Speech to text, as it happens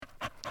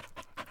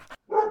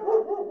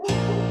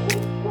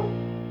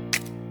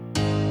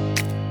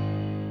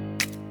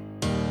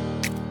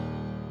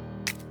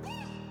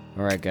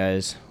All right,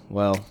 guys.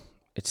 Well,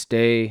 it's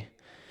day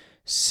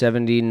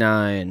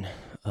 79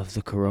 of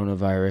the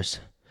coronavirus.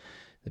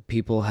 The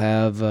people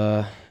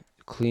have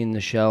cleaned the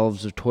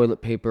shelves of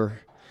toilet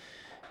paper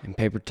and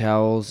paper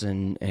towels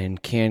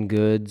and canned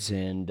goods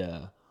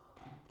and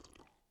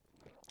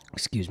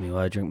excuse me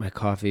while I drink my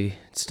coffee.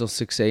 It's still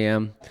 6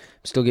 a.m. I'm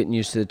still getting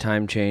used to the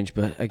time change,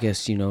 but I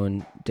guess,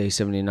 in day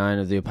 79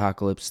 of the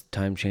apocalypse, the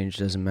time change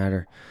doesn't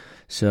matter.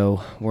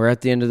 So we're at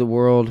the end of the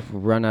world.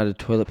 We've run out of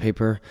toilet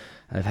paper.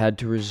 I've had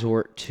to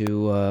resort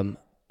to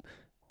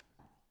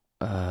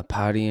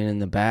pottying in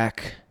the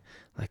back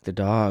like the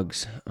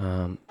dogs.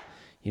 The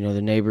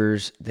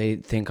neighbors, they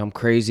think I'm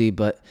crazy,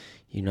 but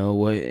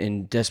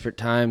in desperate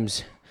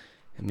times,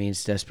 it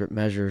means desperate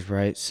measures,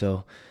 right?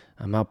 So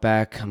I'm out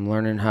back. I'm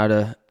learning how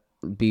to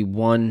be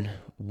one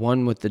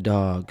with the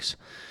dogs.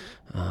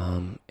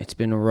 It's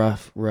been a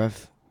rough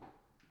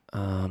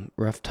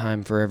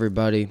time for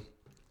everybody,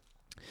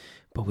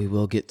 but we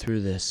will get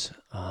through this.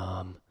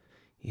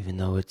 Even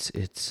though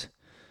it's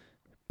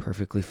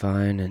perfectly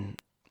fine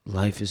and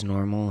life is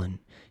normal and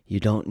you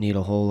don't need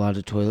a whole lot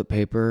of toilet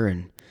paper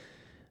and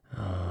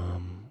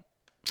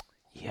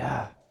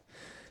yeah.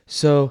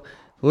 So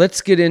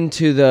let's get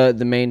into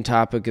the main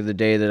topic of the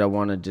day that I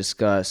want to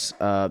discuss.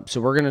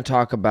 So we're going to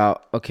talk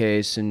about,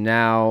 so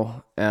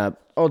now,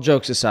 all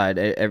jokes aside,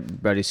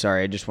 everybody,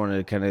 sorry, I just wanted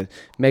to kind of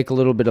make a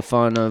little bit of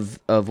fun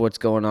of what's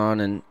going on.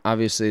 And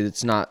obviously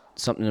it's not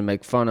something to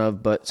make fun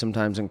of, but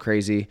sometimes in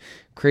crazy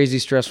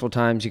stressful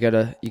times, you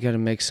gotta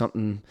make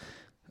something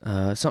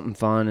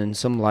fun and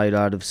some light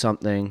out of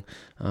something.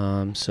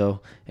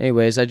 So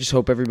anyways, I just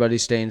hope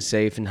everybody's staying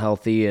safe and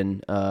healthy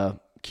and,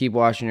 keep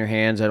washing your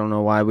hands. I don't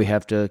know why we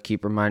have to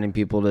keep reminding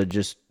people to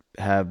just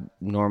have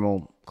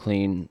normal,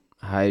 clean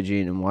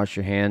hygiene and wash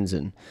your hands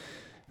and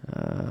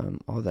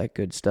all that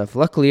good stuff.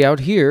 Luckily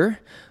out here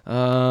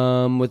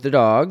with the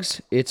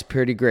dogs, it's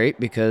pretty great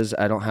because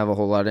I don't have a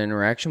whole lot of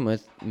interaction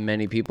with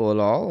many people at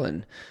all,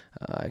 and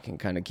I can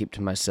kind of keep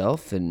to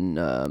myself. And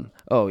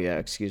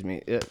excuse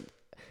me.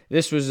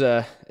 This was,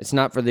 it's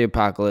not for the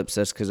apocalypse.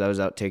 That's because I was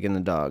out taking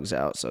the dogs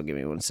out. So give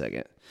me 1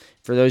 second.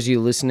 For those of you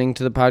listening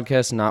to the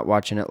podcast, not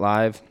watching it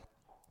live,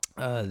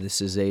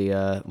 this is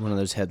one of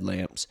those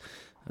headlamps.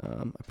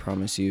 I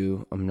promise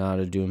you I'm not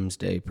a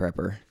doomsday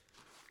prepper.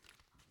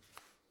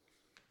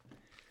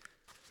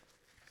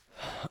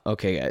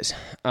 Okay, guys.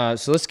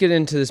 So let's get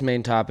into this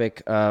main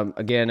topic.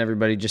 Again,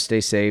 everybody just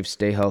stay safe,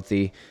 stay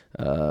healthy.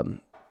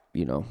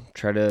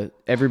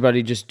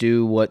 Everybody just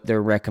do what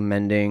they're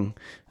recommending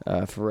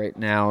for right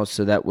now,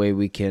 so that way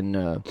we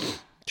can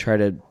try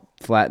to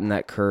flatten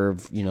that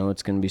curve.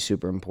 It's going to be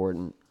super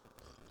important.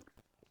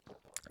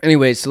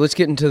 Anyway, so let's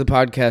get into the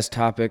podcast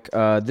topic.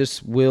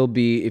 This will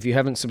be, if you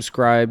haven't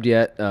subscribed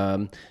yet,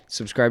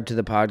 subscribe to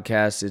the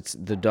podcast. It's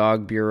The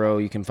Dog Bureau.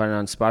 You can find it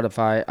on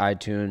Spotify,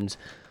 iTunes,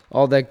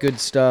 all that good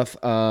stuff.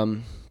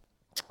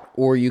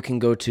 Or you can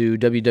go to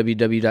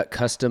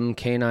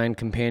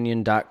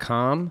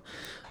www.customcaninecompanion.com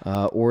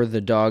or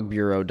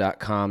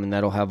thedogbureau.com, and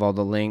that'll have all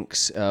the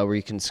links where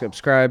you can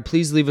subscribe.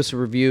 Please leave us a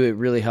review. It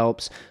really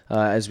helps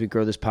as we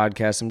grow this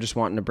podcast. I'm just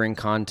wanting to bring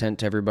content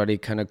to everybody,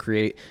 kind of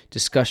create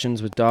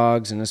discussions with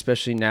dogs, and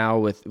especially now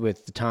with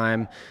the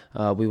time,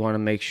 we want to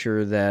make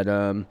sure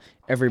that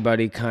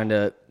everybody kind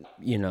of,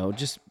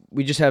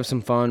 we just have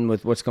some fun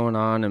with what's going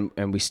on,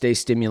 and we stay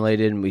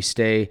stimulated and we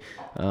stay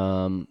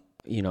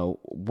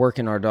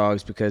working our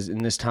dogs, because in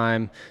this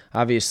time,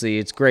 obviously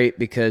it's great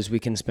because we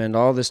can spend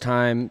all this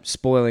time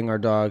spoiling our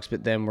dogs,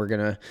 but then we're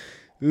going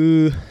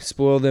to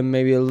spoil them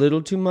maybe a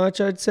little too much,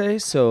 I'd say.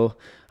 So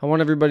I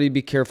want everybody to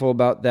be careful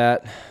about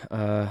that.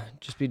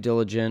 Just be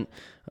diligent.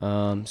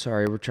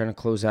 Sorry, we're trying to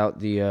close out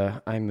the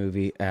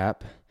iMovie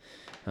app.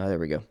 There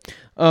we go.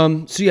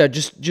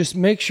 Just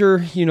make sure,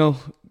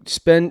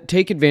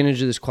 take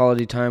advantage of this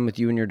quality time with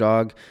you and your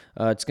dog.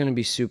 It's going to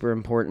be super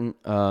important.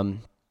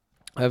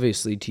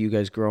 Obviously to you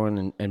guys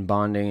growing and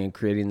bonding and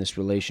creating this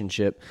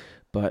relationship,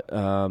 but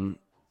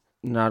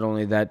not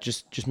only that,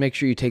 just make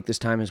sure you take this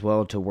time as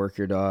well to work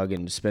your dog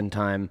and to spend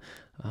time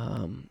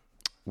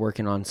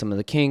working on some of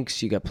the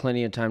kinks. You got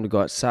plenty of time to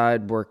go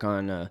outside, work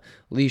on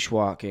leash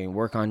walking,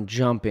 work on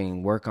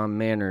jumping, work on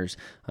manners,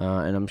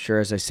 and I'm sure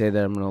as I say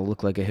that I'm going to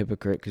look like a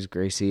hypocrite because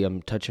Gracie,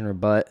 I'm touching her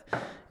butt,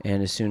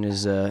 and as soon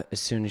as I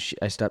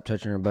stop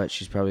touching her butt,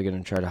 she's probably going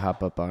to try to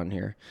hop up on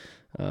here.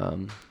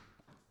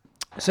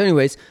 So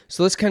anyways,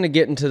 let's kind of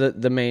get into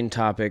the main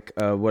topic,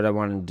 what I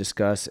want to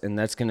discuss, and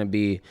that's going to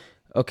be,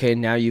 okay,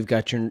 now you've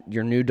got your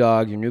new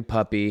dog, your new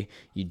puppy,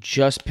 you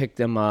just picked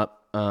them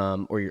up,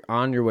 or you're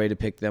on your way to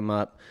pick them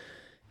up.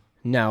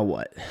 Now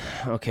what?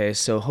 Okay,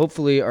 so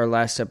hopefully our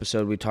last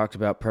episode we talked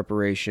about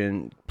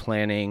preparation,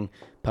 planning,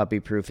 puppy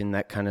proofing,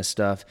 that kind of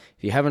stuff.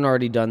 If you haven't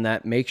already done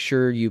that, make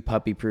sure you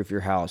puppy proof your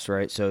house,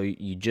 right? So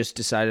you just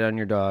decided on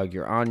your dog,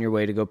 you're on your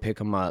way to go pick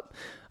them up.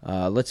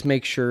 Let's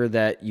make sure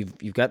that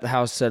you've got the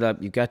house set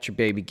up, you've got your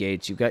baby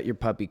gates, you've got your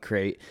puppy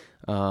crate,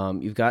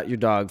 you've got your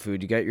dog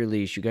food, you got your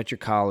leash, you got your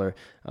collar,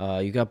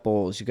 you got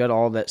bowls, you got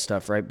all that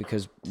stuff, right?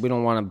 Because we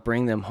don't want to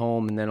bring them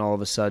home and then all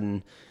of a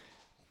sudden,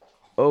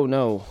 oh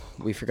no,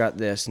 we forgot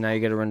this. Now you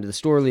got to run to the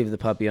store, leave the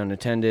puppy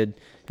unattended.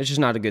 It's just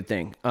not a good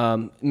thing.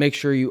 Make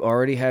sure you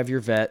already have your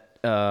vet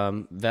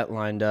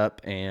lined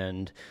up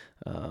and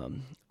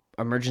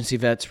emergency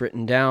vets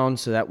written down,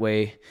 so that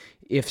way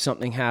if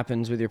something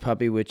happens with your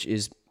puppy, which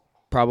is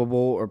probable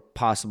or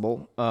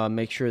possible,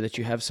 make sure that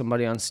you have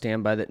somebody on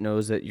standby that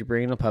knows that you're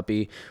bringing a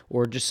puppy,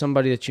 or just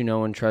somebody that you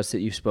know and trust that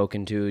you've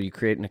spoken to. You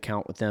create an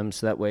account with them,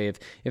 so that way if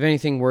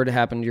anything were to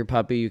happen to your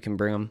puppy, you can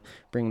bring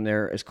them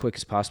there as quick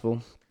as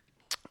possible.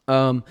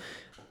 Now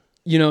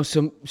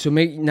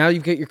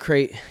you've got your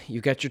crate,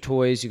 you've got your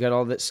toys, you got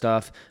all that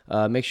stuff.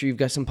 Make sure you've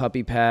got some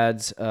puppy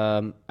pads.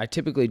 I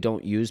typically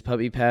don't use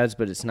puppy pads,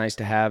 but it's nice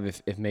to have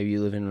if maybe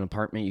you live in an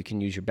apartment. You can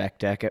use your back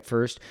deck at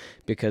first,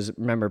 because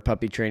remember,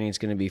 puppy training is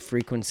going to be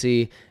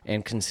frequency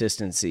and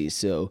consistency.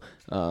 So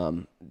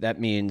that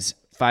means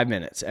 5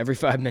 minutes, every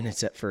 5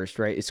 minutes at first,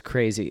 right? It's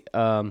crazy.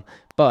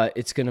 But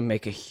it's going to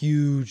make a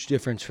huge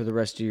difference for the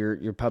rest of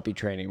your puppy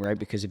training, right?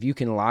 Because if you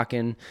can lock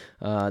in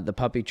the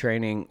puppy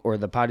training or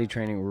the potty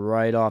training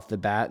right off the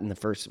bat in the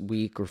first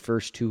week or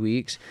first 2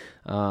 weeks,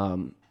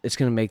 it's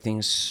going to make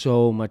things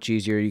so much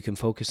easier. You can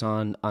focus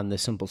on the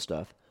simple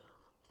stuff.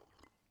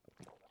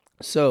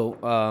 So,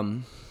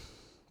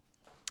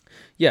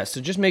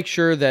 so just make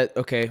sure that,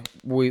 okay,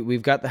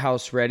 we've got the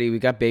house ready, we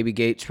got baby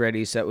gates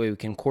ready, so that way we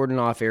can cordon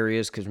off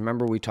areas, because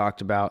remember we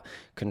talked about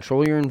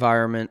control your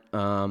environment.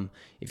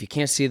 If you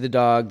can't see the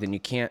dog, then you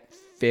can't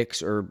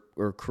fix or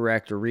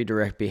correct or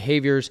redirect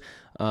behaviors.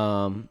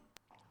 When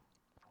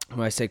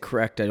I say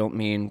correct, I don't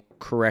mean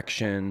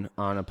correction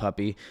on a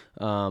puppy.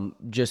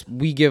 Just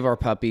we give our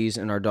puppies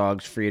and our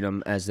dogs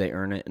freedom as they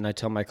earn it, and I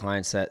tell my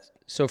clients that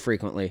so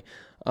frequently.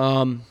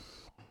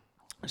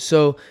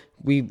 So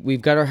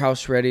we've got our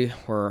house ready.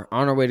 We're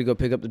on our way to go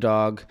pick up the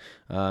dog.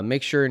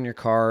 Make sure in your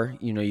car,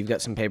 you've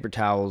got some paper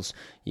towels,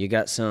 you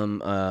got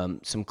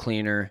some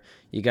cleaner,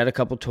 you got a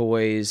couple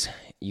toys,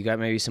 you got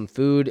maybe some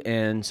food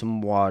and some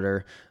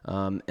water,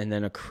 and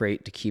then a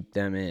crate to keep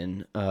them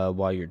in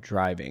while you're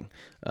driving.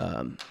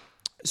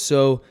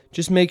 So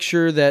just make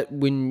sure that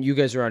when you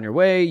guys are on your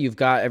way, you've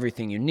got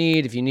everything you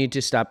need. If you need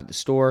to stop at the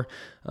store,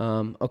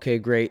 okay,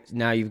 great.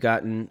 Now you've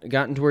gotten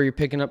to where you're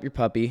picking up your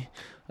puppy.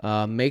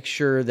 Make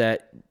sure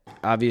that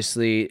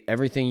obviously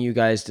everything you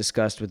guys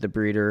discussed with the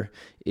breeder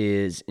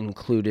is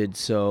included.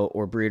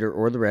 Or breeder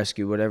or the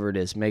rescue, whatever it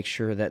is, make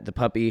sure that the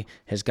puppy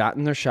has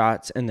gotten their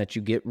shots and that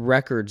you get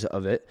records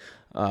of it.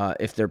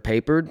 If they're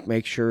papered,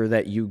 make sure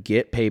that you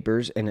get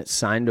papers and it's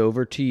signed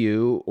over to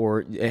you,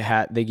 or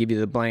they give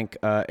you the blank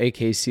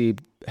AKC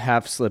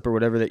half slip or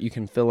whatever that you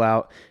can fill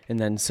out and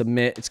then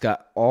submit. It's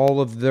got all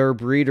of their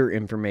breeder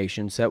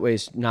information, so that way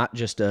it's not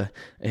just an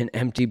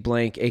empty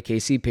blank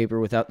AKC paper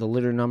without the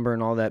litter number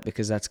and all that,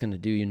 because that's going to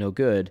do you no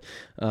good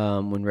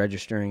when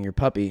registering your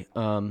puppy.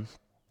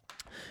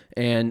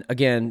 And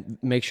again,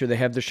 make sure they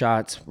have their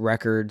shots,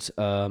 records.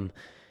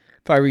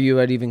 If I were you,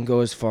 I'd even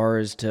go as far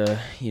as to,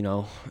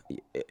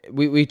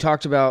 we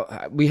talked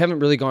about, we haven't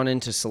really gone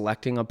into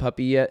selecting a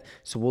puppy yet,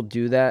 so we'll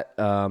do that.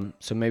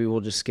 So maybe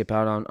we'll just skip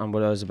out on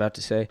what I was about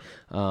to say.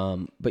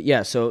 But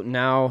yeah, so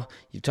now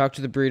you've talked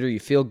to the breeder, you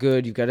feel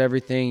good, you've got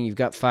everything, you've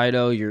got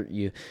Fido,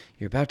 you're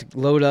about to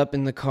load up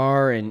in the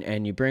car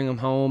and you bring them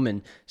home.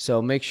 And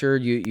so make sure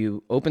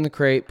you open the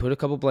crate, put a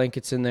couple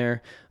blankets in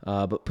there,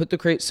 but put the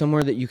crate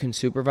somewhere that you can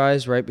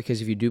supervise, right?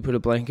 Because if you do put a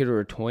blanket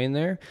or a toy in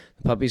there,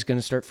 the puppy's going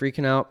to start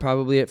freaking out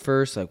probably at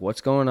first, like,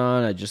 what's going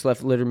on? I just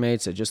left litter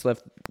mates. I just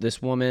left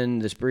this woman,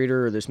 this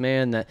breeder, or this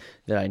man that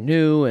I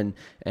knew. And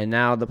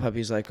now the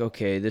puppy's like,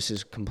 okay, this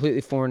is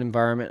completely foreign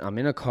environment. I'm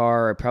in a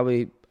car. I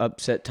probably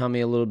upset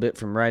Tummy a little bit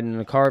from riding in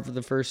a car for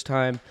the first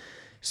time.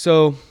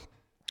 So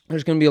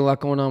there's going to be a lot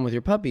going on with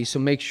your puppy. So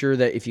make sure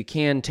that if you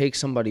can, take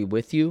somebody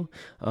with you,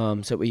 so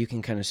that way you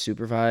can kind of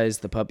supervise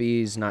the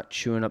puppies, not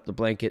chewing up the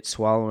blanket,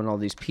 swallowing all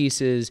these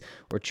pieces,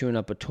 or chewing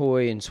up a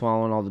toy and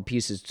swallowing all the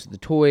pieces to the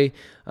toy.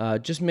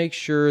 Just make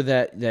sure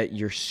that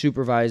you're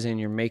supervising,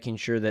 you're making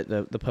sure that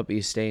the puppy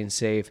is staying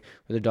safe,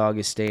 or the dog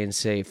is staying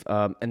safe.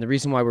 And the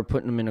reason why we're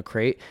putting them in a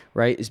crate,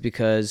 right, is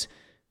because,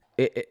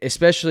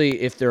 especially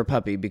if they're a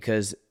puppy,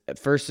 because at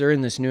first they're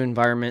in this new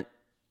environment.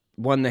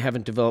 One, they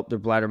haven't developed their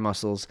bladder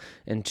muscles,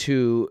 and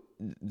two,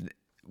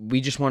 we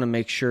just want to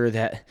make sure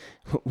that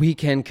we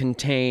can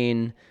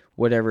contain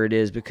whatever it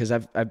is, because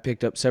I've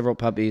picked up several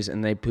puppies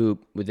and they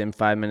poop within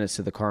 5 minutes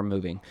of the car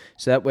moving.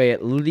 So that way,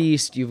 at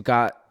least you've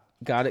got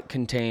it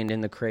contained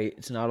in the crate.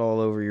 It's not all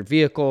over your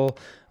vehicle,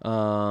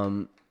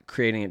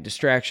 creating a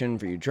distraction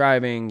for you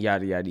driving,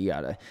 yada, yada,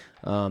 yada.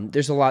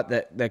 There's a lot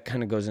that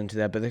kind of goes into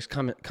that, but there's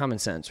common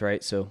sense,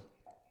 right? So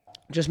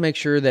just make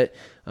sure that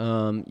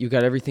you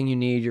got everything you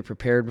need. You're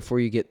prepared before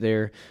you get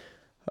there.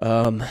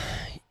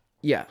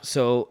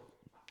 So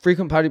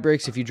frequent potty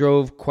breaks. If you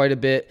drove quite a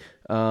bit,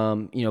 put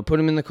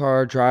them in the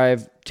car,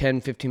 drive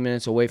 10, 15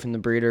 minutes away from the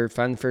breeder,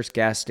 find the first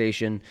gas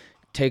station,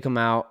 take them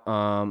out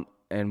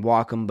and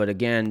walk them. But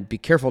again, be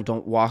careful.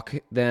 Don't walk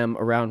them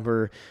around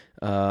where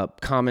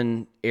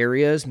common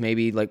areas,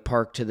 maybe like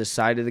park to the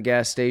side of the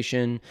gas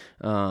station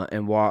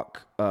and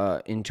walk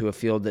into a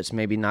field that's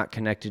maybe not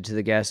connected to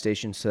the gas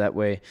station. So that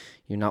way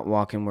you're not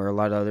walking where a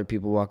lot of other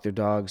people walk their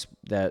dogs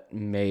that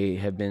may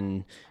have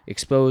been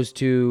exposed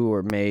to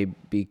or may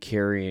be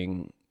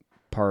carrying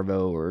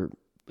parvo or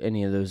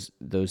any of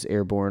those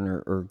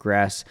airborne or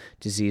grass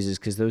diseases,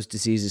 because those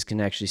diseases can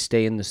actually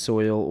stay in the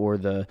soil or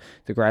the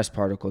grass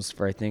particles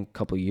for, I think, a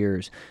couple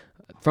years.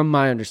 From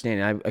my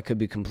understanding, I could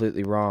be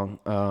completely wrong.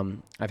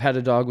 I've had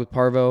a dog with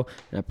parvo,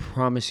 and I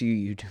promise you,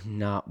 you do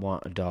not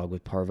want a dog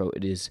with parvo.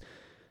 It is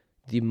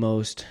the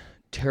most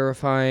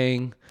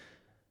terrifying.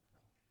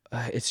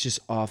 It's just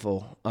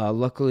awful.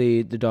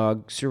 Luckily, the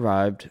dog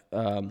survived,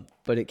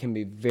 but it can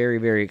be very,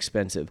 very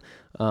expensive.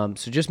 So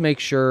just make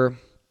sure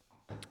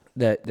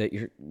that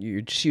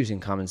you're just using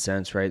common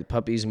sense, right? The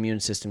puppy's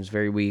immune system is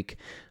very weak,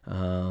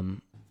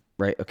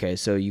 right? Okay,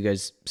 so you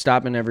guys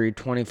stopping every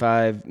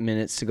 25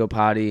 minutes to go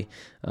potty.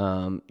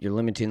 You're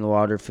limiting the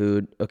water,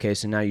 food. Okay,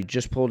 so now you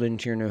just pulled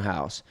into your new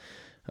house.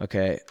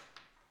 Okay,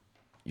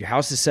 your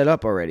house is set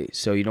up already,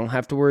 so you don't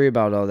have to worry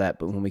about all that.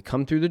 But when we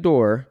come through the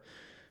door,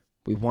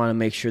 we want to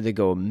make sure they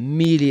go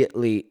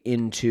immediately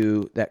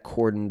into that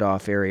cordoned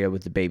off area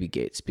with the baby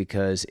gates,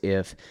 because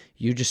if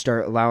you just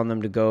start allowing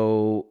them to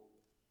go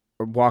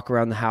or walk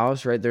around the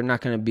house, right, they're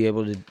not going to be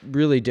able to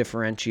really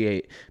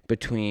differentiate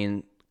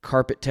between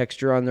carpet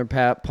texture on their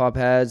paw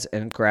pads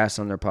and grass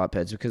on their paw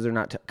pads, because they're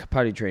not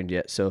potty trained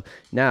yet. So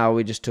now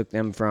we just took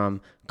them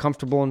from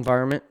comfortable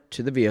environment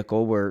to the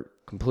vehicle, where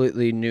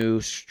completely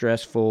new,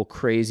 stressful,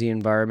 crazy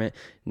environment,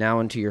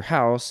 now into your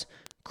house,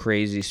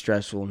 crazy,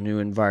 stressful, new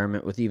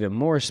environment with even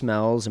more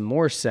smells and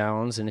more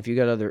sounds. And if you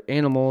got other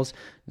animals,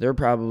 they're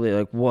probably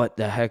like, what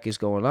the heck is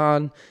going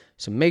on?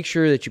 So make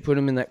sure that you put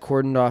them in that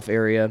cordoned off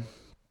area.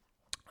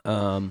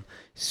 As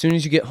soon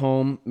as you get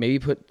home, maybe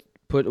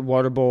put a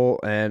water bowl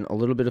and a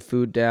little bit of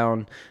food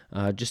down,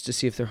 just to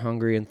see if they're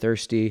hungry and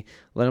thirsty.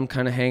 Let them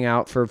kind of hang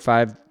out for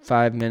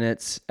five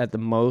minutes at the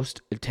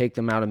most, and take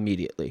them out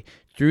immediately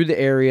through the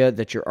area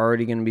that you're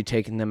already going to be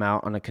taking them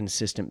out on a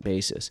consistent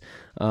basis.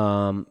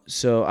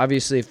 So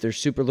obviously, if they're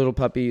super little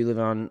puppy, you live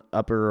on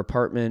upper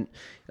apartment,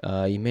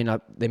 they may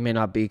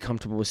not be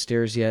comfortable with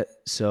stairs yet.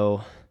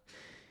 So,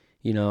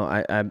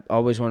 I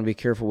always want to be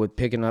careful with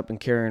picking up and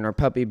carrying our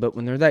puppy, but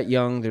when they're that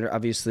young, their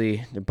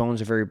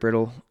bones are very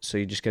brittle, so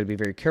you just got to be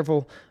very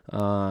careful,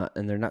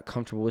 and they're not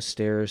comfortable with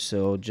stairs,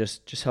 so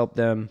just help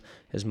them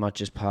as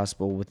much as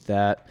possible with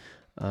that.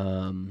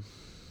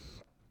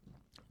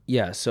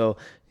 So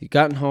you've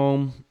gotten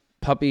home,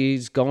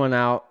 puppy's going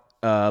out,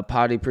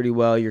 potty pretty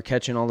well, you're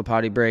catching all the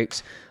potty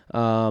breaks.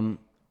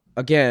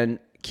 Again,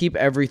 keep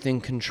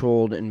everything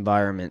controlled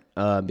environment,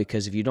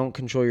 because if you don't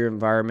control your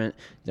environment,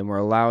 then we're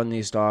allowing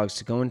these dogs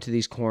to go into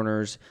these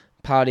corners,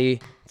 potty,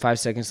 5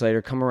 seconds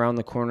later, come around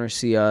the corner,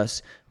 see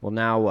us. Well,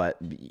 now what?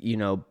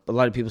 A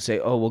lot of people say,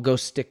 oh, we'll go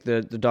stick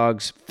the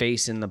dog's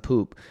face in the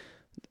poop.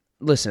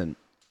 Listen,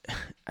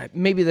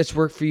 maybe that's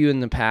worked for you in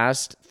the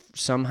past.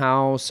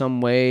 Somehow,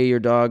 some way, your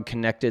dog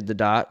connected the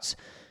dots.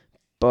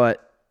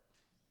 But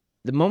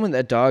the moment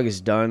that dog is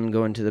done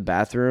going to the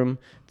bathroom,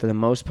 for the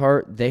most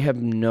part, they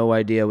have no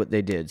idea what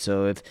they did.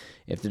 So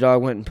if the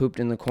dog went and pooped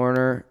in the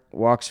corner,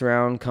 walks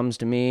around, comes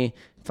to me,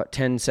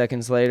 10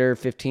 seconds later,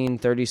 15,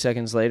 30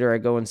 seconds later, I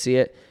go and see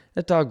it,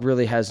 that dog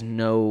really has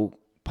no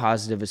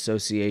positive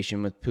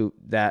association with poop,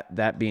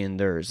 that being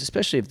theirs,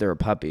 especially if they're a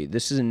puppy.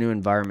 This is a new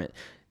environment.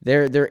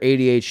 Their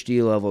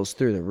ADHD levels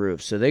through the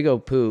roof. So they go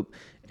poop,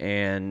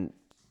 and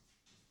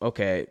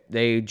okay,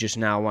 they just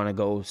now want to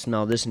go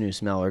smell this new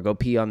smell or go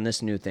pee on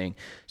this new thing.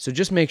 So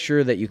just make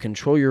sure that you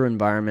control your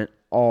environment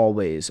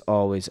always,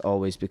 always,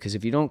 always, because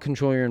if you don't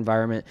control your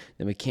environment,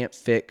 then we can't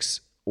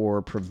fix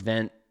or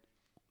prevent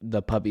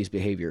the puppy's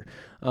behavior.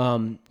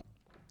 And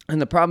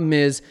the problem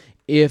is,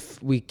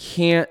 if we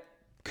can't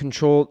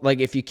control,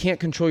 if you can't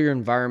control your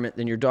environment,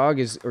 then your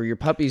dog or your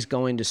puppy's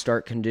going to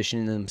start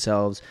conditioning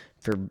themselves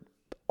for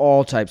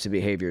all types of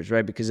behaviors,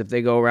 right? Because if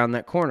they go around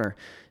that corner,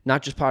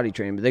 not just potty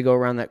training, but they go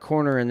around that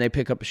corner and they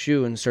pick up a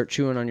shoe and start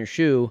chewing on your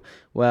shoe,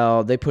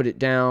 well, they put it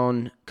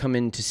down, come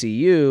in to see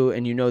you,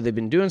 and they've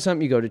been doing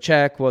something, you go to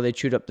check, well, they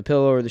chewed up the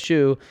pillow or the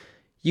shoe.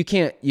 You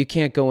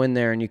can't go in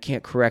there and you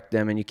can't correct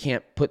them and you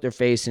can't put their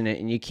face in it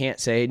and you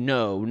can't say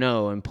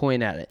no and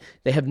point at it.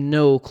 They have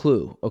no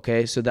clue,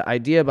 okay? So the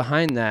idea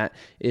behind that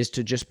is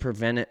to just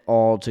prevent it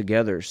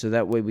altogether, so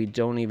that way we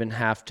don't even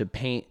have to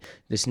paint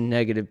this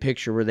negative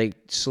picture where they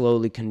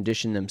slowly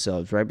condition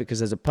themselves, right?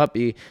 Because as a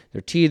puppy,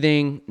 they're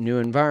teething, new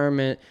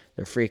environment,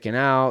 they're freaking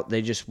out,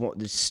 they just want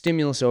the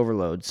stimulus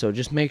overload. So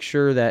just make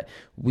sure that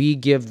we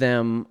give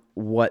them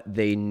what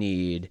they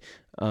need.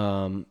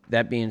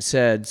 That being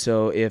said,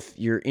 so if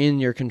you're in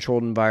your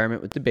controlled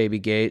environment with the baby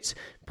gates,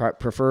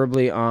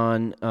 preferably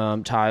on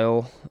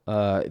tile.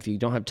 If you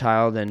don't have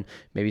tile, then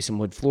maybe some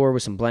wood floor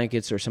with some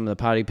blankets or some of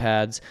the potty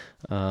pads.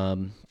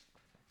 And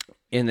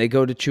they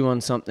go to chew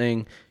on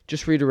something,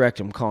 just redirect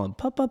them, call them,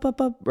 pup, pup, pup,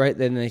 pup, right?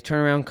 Then they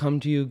turn around, come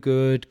to you,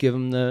 good, give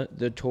them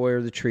the toy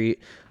or the treat,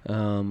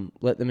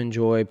 let them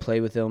enjoy, play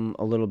with them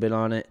a little bit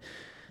on it.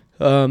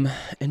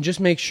 And just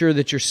make sure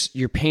that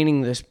you're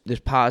painting this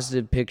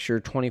positive picture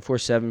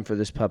 24/7 for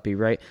this puppy,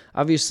 right?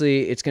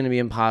 Obviously, it's going to be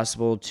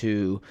impossible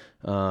to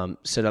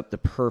set up the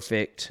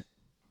perfect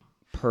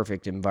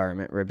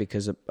environment, right?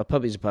 Because a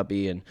puppy's a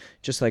puppy, and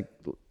just like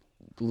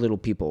little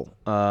people,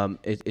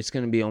 it's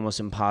going to be almost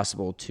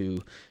impossible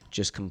to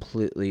just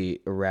completely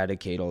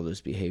eradicate all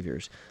those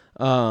behaviors.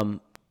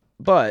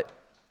 But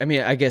I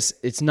mean, I guess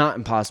it's not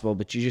impossible,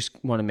 but you just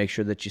want to make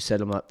sure that you set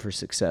them up for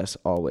success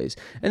always.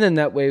 And then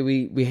that way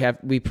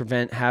we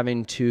prevent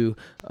having to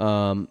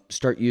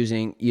start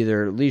using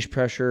either leash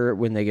pressure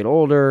when they get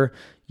older,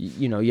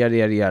 yada,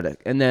 yada, yada.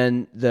 And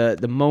then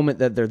the moment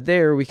that they're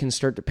there, we can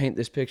start to paint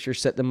this picture,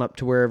 set them up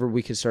to wherever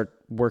we can start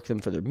work them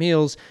for their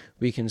meals.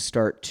 We can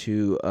start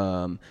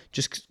to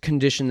just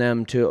condition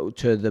them to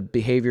the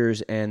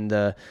behaviors and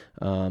the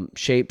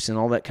shapes and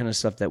all that kind of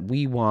stuff that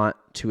we want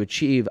to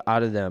achieve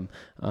out of them.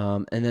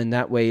 And then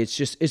that way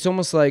it's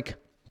almost like,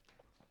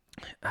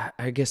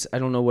 I guess, I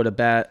don't know what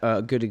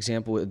a good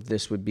example of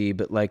this would be,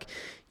 but like,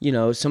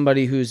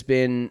 somebody who's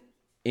been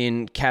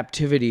in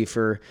captivity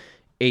for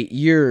 8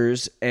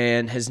 years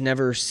and has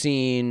never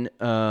seen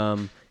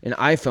an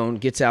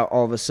iPhone, gets out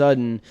all of a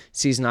sudden,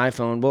 sees an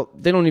iPhone. Well,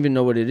 they don't even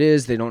know what it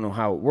is. They don't know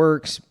how it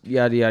works,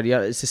 yada, yada,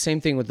 yada. It's the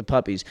same thing with the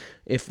puppies.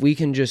 If we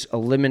can just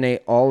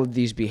eliminate all of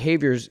these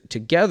behaviors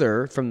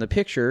together from the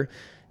picture,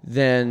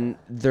 then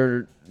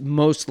they're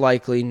most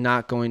likely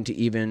not going to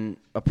even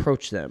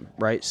approach them,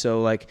 right?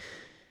 So like,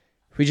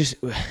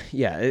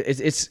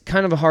 it's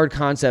kind of a hard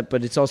concept,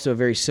 but it's also a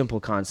very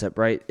simple concept,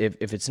 right?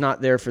 If it's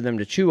not there for them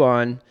to chew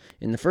on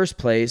in the first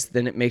place,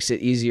 then it makes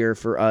it easier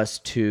for us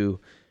to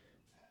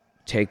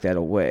take that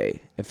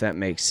away, if that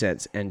makes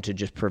sense, and to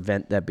just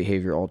prevent that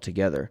behavior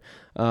altogether.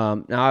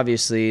 Now,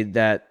 obviously,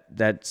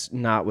 that's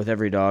not with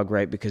every dog,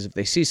 right? Because if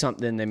they see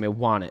something, they may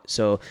want it.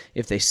 So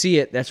if they see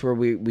it, that's where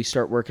we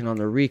start working on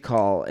the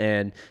recall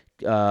and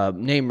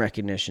name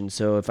recognition.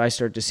 So if I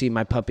start to see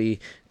my puppy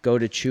go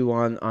to chew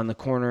on the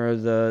corner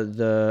of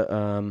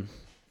the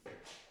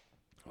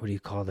what do you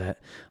call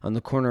that? On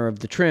the corner of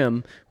the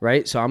trim,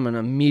 right? So I'm going to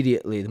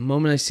immediately, the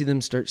moment I see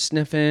them start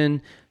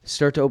sniffing,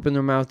 start to open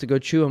their mouth to go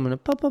chew, I'm going to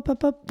pop, pop, pop,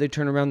 pop. They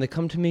turn around, they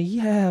come to me.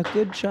 Yeah,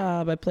 good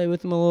job. I play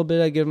with them a little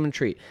bit. I give them a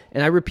treat.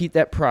 And I repeat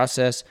that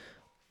process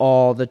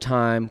all the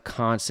time,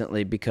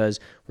 constantly,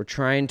 because we're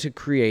trying to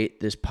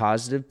create this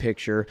positive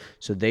picture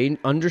so they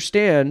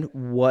understand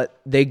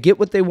they get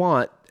what they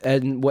want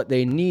and what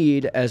they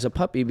need as a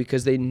puppy,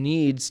 because they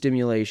need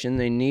stimulation.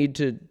 They need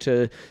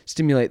to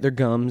stimulate their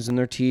gums and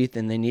their teeth,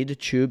 and they need to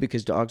chew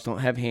because dogs don't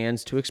have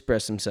hands to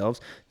express themselves.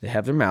 They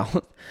have their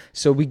mouth.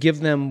 So we give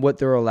them what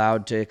they're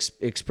allowed to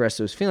express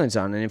those feelings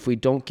on. And if we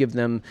don't give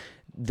them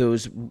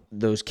those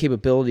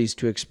capabilities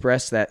to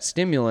express that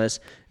stimulus,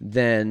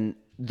 then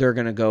they're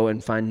going to go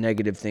and find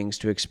negative things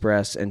to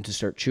express and to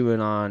start chewing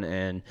on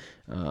and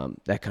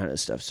that kind of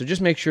stuff. So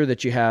just make sure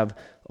that you have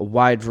a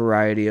wide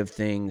variety of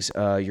things.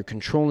 You're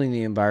controlling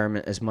the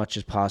environment as much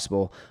as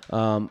possible.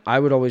 I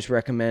would always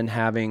recommend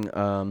having,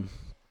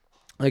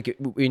 like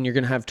when you're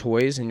going to have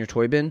toys in your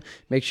toy bin,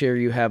 make sure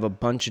you have a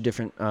bunch of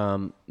different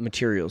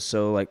materials.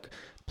 So like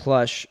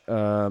plush,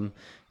 a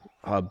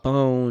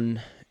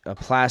bone, a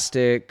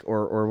plastic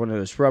or one of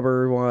those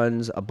rubber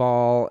ones, a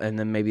ball, and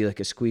then maybe like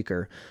a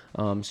squeaker.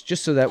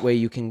 Just so that way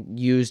you can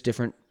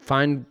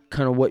find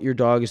kind of what your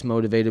dog is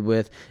motivated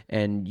with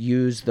and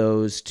use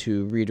those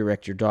to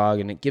redirect your dog.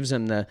 And it gives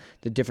them the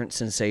different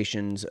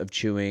sensations of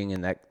chewing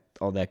and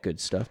all that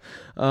good stuff.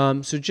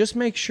 So just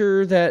make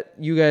sure that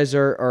you guys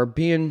are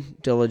being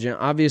diligent.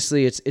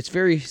 Obviously it's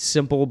very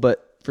simple,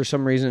 but for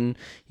some reason,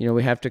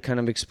 we have to kind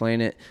of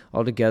explain it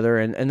all together,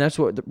 and that's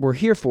what we're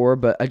here for.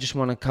 But I just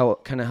want to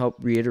kind of help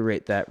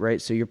reiterate that,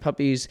 right? So your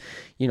puppies,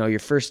 your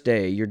first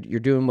day, you're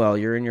doing well.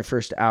 You're in your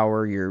first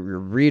hour. You're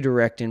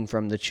redirecting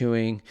from the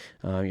chewing.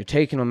 You're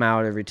taking them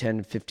out every 10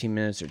 to 15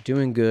 minutes. They're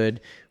doing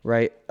good,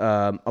 right?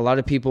 A lot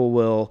of people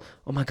will,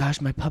 oh my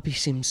gosh, my puppy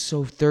seems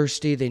so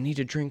thirsty. They need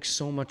to drink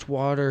so much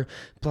water,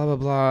 blah, blah,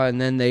 blah.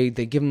 And then they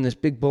give them this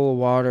big bowl of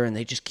water and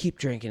they just keep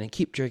drinking and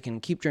keep drinking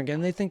and keep drinking.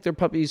 And they think their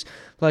puppy's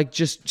like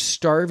just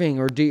starving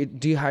or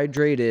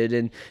dehydrated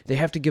and they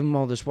have to give them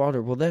all this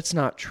water. Well, that's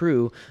not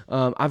true.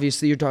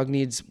 Obviously, your dog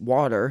needs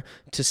water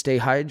to stay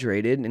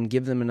hydrated and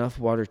give them enough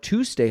water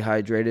to stay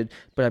hydrated.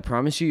 But I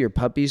promise you, your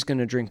puppy's going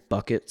to drink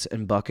buckets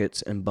and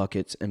buckets and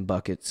buckets and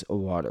buckets of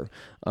water.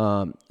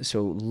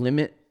 So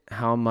limit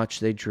how much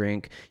they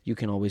drink. You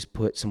can always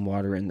put some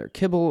water in their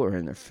kibble or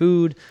in their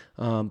food,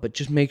 but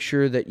just make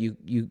sure that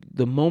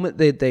the moment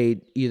that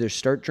they either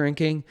start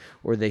drinking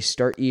or they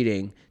start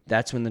eating,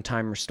 that's when the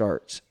timer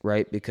starts,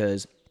 right?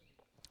 Because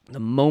the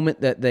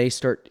moment that they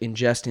start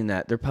ingesting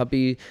that, they're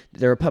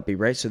a puppy,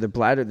 right? So their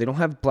bladder, they don't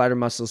have bladder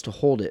muscles to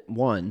hold it,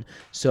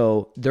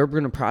 so they're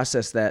going to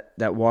process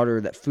that water,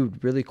 that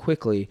food really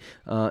quickly,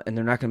 and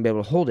they're not going to be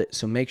able to hold it.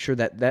 So make sure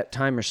that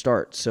timer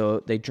starts.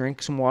 So they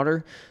drink some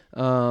water,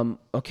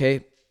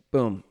 okay,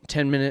 boom,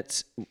 10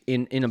 minutes,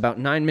 in about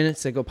 9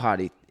 minutes, they go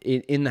potty.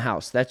 in the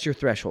house. That's your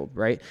threshold,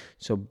 right?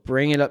 So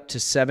bring it up to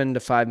 7 to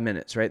 5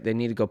 minutes, right? They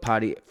need to go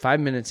potty 5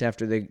 minutes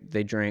after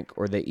they drink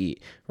or they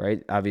eat,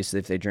 right? Obviously,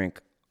 if they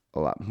drink a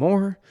lot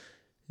more,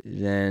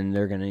 then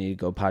they're going to need to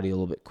go potty a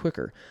little bit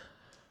quicker.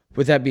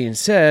 With that being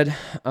said,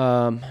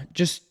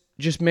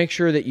 just make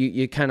sure that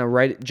you kind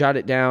of jot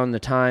it down, the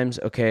times.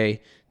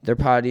 Okay, they're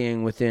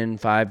pottying within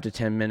 5 to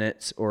 10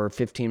 minutes or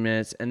 15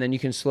 minutes, and then you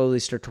can slowly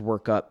start to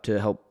work up to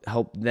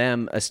help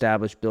them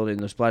establish building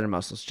those bladder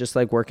muscles, just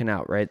like working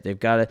out, right? They've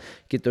got to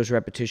get those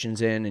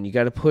repetitions in, and you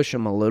got to push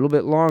them a little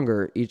bit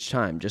longer each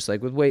time, just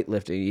like with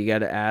weightlifting. You got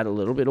to add a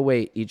little bit of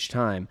weight each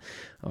time,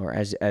 or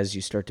as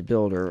you start to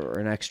build, or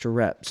an extra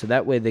rep, so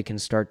that way they can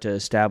start to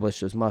establish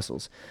those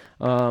muscles.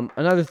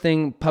 Another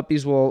thing,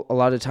 puppies will a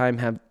lot of time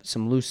have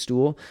some loose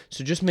stool,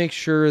 so just make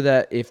sure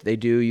that if they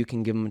do, you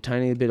can give them a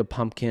tiny bit of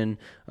pumpkin.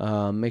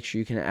 Make sure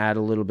you can add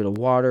a little bit of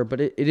water,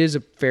 but it is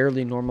a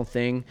fairly normal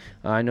thing.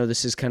 I know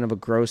this is kind of a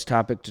gross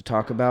topic to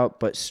talk about,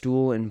 but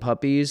stool in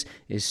puppies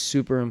is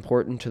super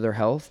important to their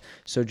health,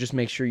 so just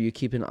make sure you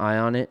keep an eye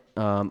on it.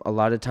 A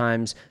lot of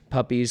times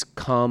puppies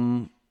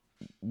come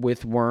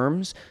with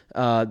worms,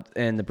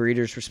 and the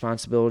breeder's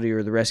responsibility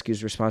or the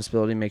rescue's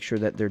responsibility make sure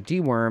that they're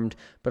dewormed,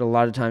 but a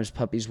lot of times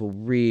puppies will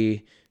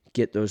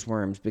get those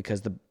worms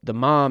because the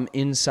mom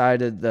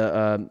inside of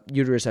the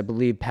uterus, I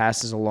believe,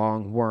 passes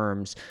along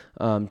worms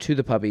to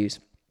the puppies.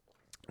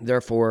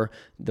 Therefore,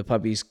 the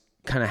puppies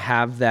kind of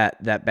have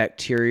that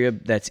bacteria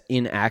that's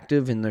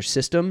inactive in their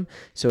system,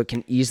 so it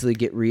can easily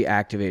get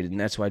reactivated, and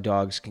that's why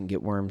dogs can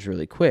get worms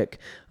really quick.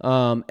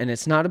 And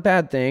it's not a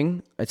bad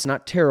thing. It's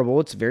not terrible.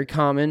 It's very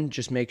common.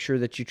 Just make sure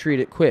that you treat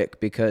it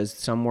quick because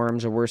some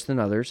worms are worse than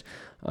others.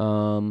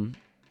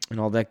 And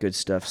all that good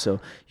stuff.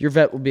 So your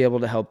vet will be able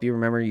to help you.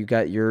 Remember, you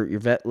got your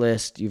vet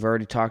list. You've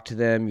already talked to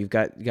them. You've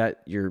got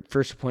your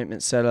first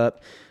appointment set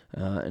up,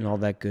 and all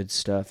that good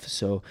stuff.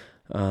 So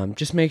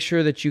just make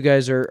sure that you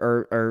guys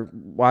are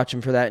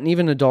watching for that. And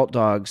even adult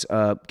dogs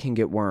can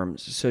get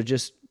worms. So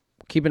just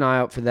keep an eye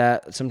out for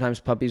that. Sometimes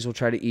puppies will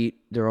try to eat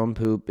their own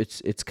poop.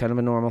 It's kind of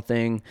a normal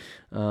thing.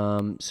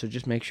 So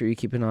just make sure you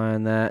keep an eye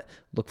on that.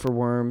 Look for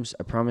worms.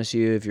 I promise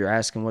you, if you're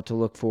asking what to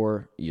look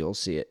for, you'll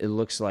see it. It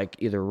looks like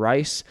either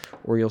rice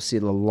or you'll see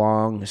the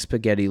long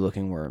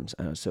spaghetti-looking worms.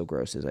 I know, it's so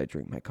gross as I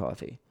drink my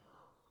coffee.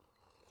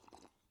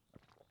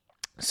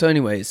 So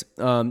anyways,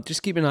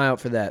 just keep an eye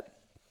out for that.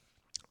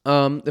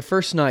 The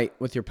first night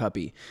with your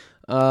puppy.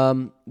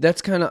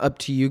 That's kind of up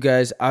to you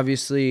guys.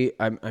 Obviously,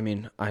 I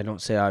mean, I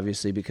don't say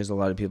obviously because a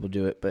lot of people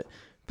do it, but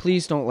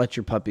please don't let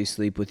your puppy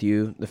sleep with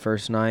you the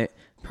first night.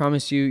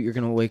 Promise you're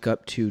going to wake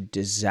up to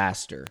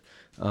disaster.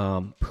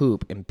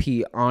 Poop and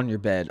pee on your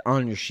bed,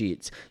 on your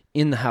sheets,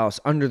 in the house,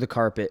 under the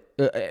carpet.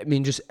 I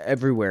mean, just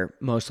everywhere,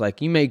 most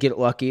likely. You may get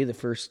lucky the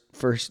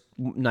first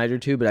night or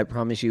two, but I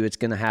promise you it's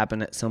going to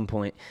happen at some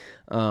point.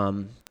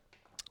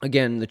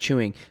 Again, the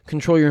chewing.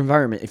 Control your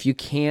environment. If you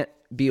can't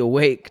be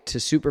awake to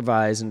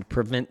supervise and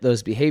prevent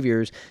those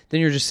behaviors, then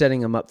you're just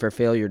setting them up for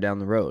failure down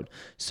the road.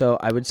 So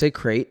I would say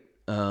crate,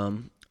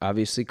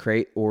 obviously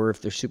crate, or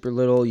if they're super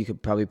little, you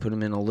could probably put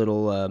them in a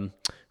little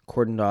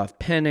cordoned off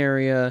pen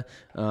area.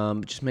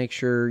 Just make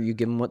sure you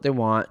give them what they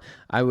want.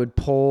 I would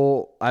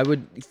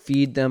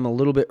feed them a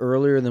little bit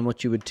earlier than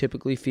what you would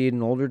typically feed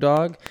an older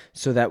dog,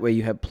 so that way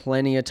you have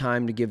plenty of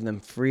time to give them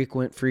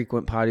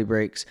frequent potty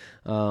breaks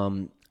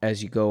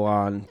as you go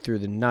on through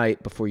the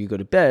night before you go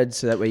to bed,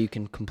 so that way you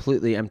can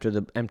completely empty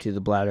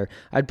the bladder.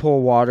 I'd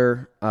pull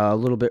water a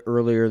little bit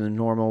earlier than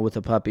normal with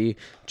a puppy,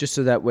 just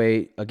so that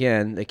way,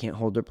 again, they can't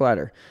hold their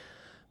bladder.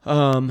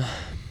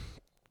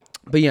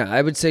 But yeah,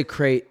 I would say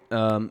crate.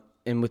 And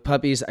with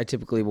puppies, I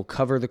typically will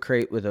cover the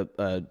crate with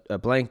a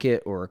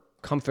blanket or a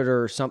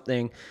comforter or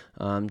something,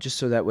 just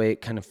so that way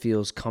it kind of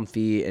feels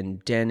comfy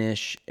and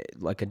den-ish.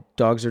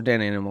 Dogs are den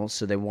animals,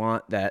 so they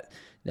want that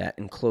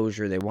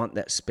enclosure. They want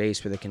that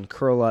space where they can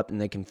curl up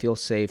and they can feel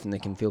safe and they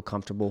can feel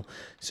comfortable.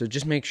 So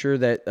just make sure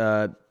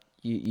that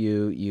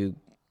you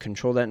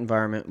control that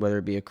environment, whether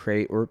it be a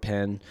crate or a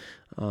pen,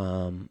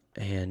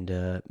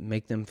 and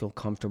make them feel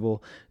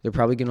comfortable. They're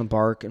probably going to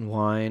bark and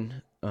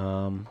whine.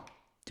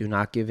 Do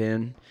not give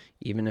in,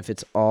 even if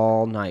it's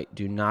all night.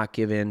 Do not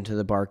give in to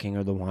the barking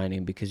or the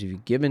whining, because if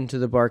you give in to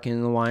the barking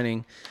and the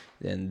whining,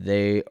 then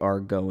they are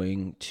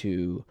going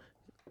to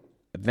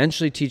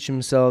eventually teach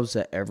themselves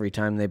that every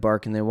time they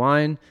bark and they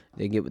whine,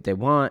 they get what they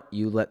want.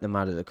 You let them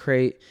out of the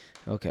crate.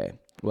 Okay,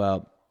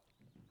 well,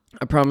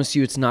 I promise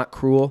you it's not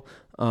cruel.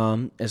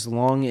 As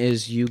long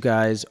as you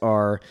guys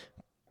are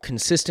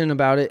consistent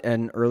about it at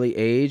an early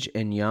age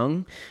and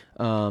young,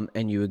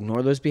 and you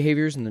ignore those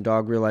behaviors and the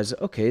dog realizes,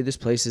 okay, this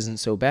place isn't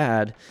so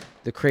bad,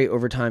 the crate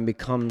over time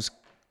becomes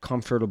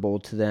comfortable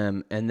to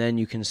them, and then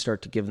you can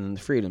start to give them the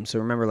freedom. So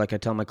remember, like I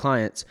tell my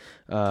clients,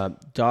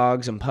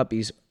 dogs and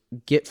puppies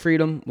get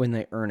freedom when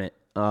they earn it.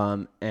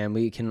 And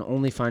we can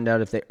only find out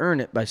if they earn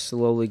it by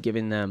slowly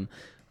giving them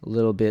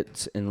little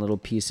bits and little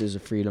pieces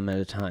of freedom at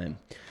a time.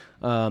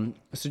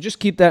 So just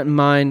keep that in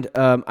mind.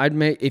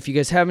 If you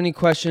guys have any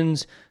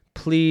questions,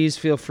 please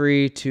feel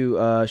free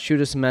to shoot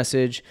us a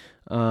message.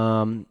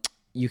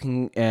 you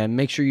can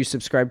make sure you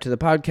subscribe to the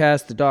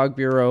podcast, The Dog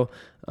Bureau.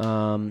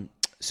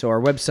 So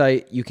our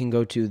website, you can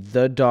go to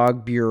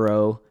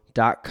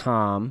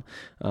thedogbureau.com.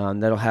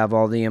 That'll have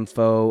all the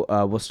info.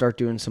 We'll start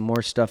doing some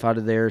more stuff out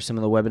of there, some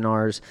of the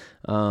webinars.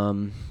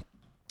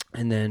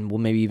 And then we'll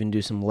maybe even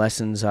do some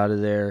lessons out of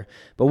there.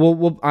 But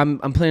I'm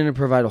planning to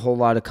provide a whole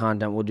lot of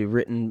content. We'll do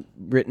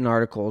written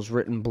articles,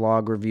 written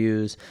blog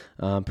reviews,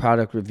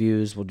 product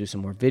reviews. We'll do some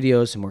more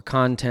videos, some more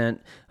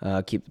content,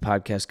 keep the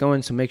podcast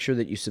going. So make sure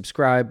that you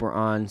subscribe. We're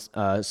on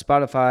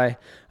Spotify,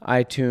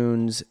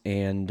 iTunes,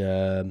 and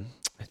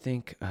I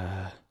think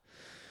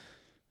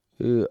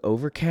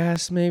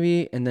Overcast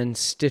maybe, and then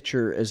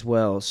Stitcher as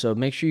well. So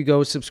make sure you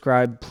go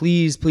subscribe.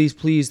 Please, please,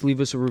 please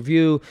leave us a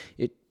review.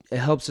 It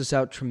helps us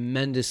out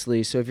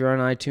tremendously. So if you're on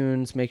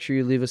iTunes, make sure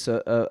you leave us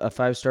a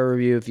 5-star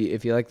review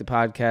if you like the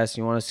podcast and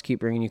you want us to keep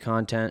bringing you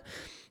content.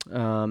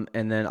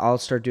 And then I'll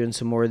start doing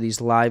some more of these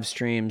live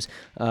streams,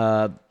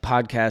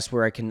 podcasts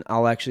where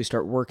I'll actually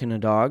start working a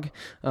dog.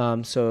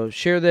 So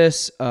share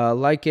this,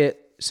 like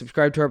it,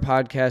 subscribe to our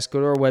podcast, go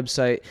to our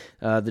website,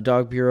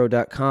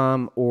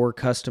 thedogbureau.com or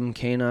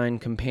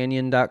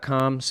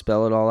customcaninecompanion.com,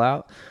 spell it all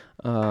out.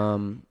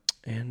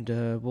 And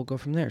we'll go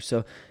from there.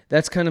 So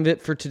that's kind of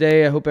it for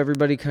today. I hope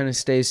everybody kind of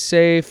stays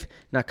safe.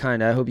 I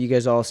hope you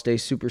guys all stay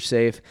super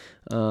safe.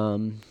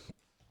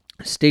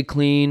 Stay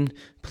clean.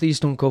 Please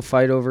don't go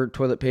fight over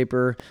toilet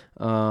paper.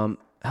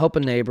 Help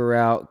a neighbor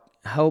out.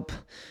 Help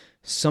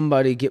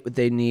somebody get what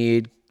they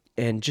need.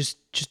 And just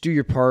do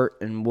your part,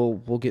 and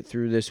we'll get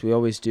through this. We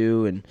always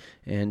do.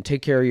 And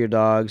take care of your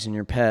dogs and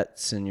your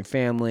pets and your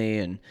family,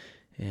 and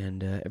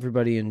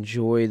everybody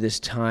enjoy this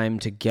time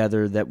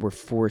together that we're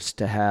forced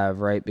to have,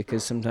 right?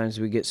 Because sometimes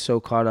we get so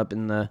caught up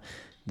in the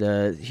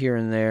here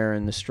and there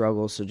and the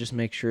struggle. So just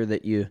make sure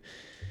that you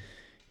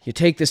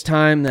take this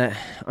time that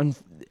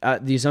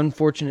these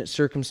unfortunate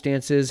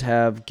circumstances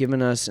have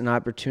given us an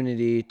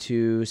opportunity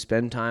to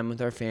spend time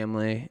with our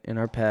family and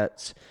our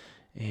pets,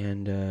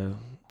 and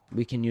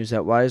we can use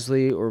that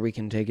wisely, or we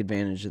can take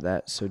advantage of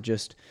that. So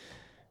just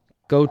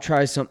go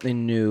try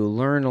something new,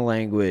 learn a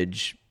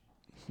language.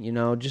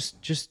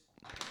 Just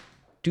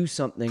do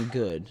something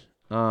good.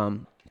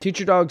 Teach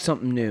your dog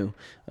something new.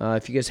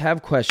 If you guys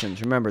have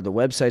questions, remember the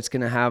website's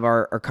going to have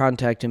our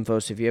contact info.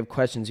 So if you have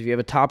questions, if you have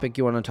a topic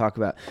you want to talk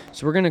about.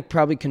 So we're going to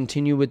probably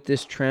continue with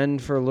this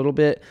trend for a little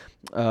bit,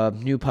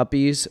 new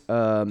puppies,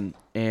 and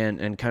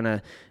kind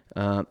of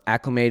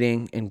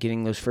acclimating and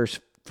getting those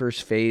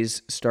first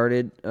phase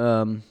started.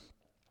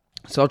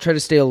 So I'll try to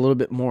stay a little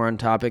bit more on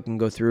topic and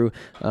go through.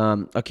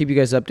 I'll keep you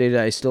guys updated.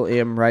 I still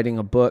am writing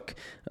a book,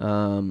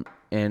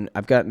 and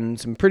I've gotten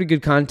some pretty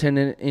good content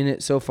in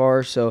it so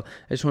far. So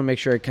I just want to make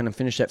sure I kind of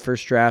finish that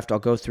first draft. I'll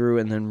go through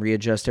and then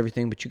readjust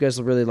everything. But you guys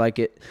will really like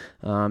it.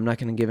 I'm not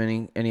going to give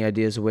any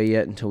ideas away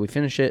yet until we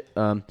finish it.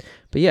 But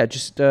yeah,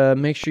 just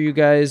make sure you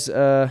guys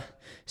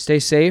stay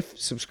safe,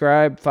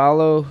 subscribe,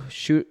 follow,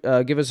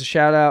 give us a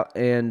shout out,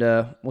 and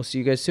we'll see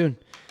you guys soon.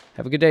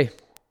 Have a good day.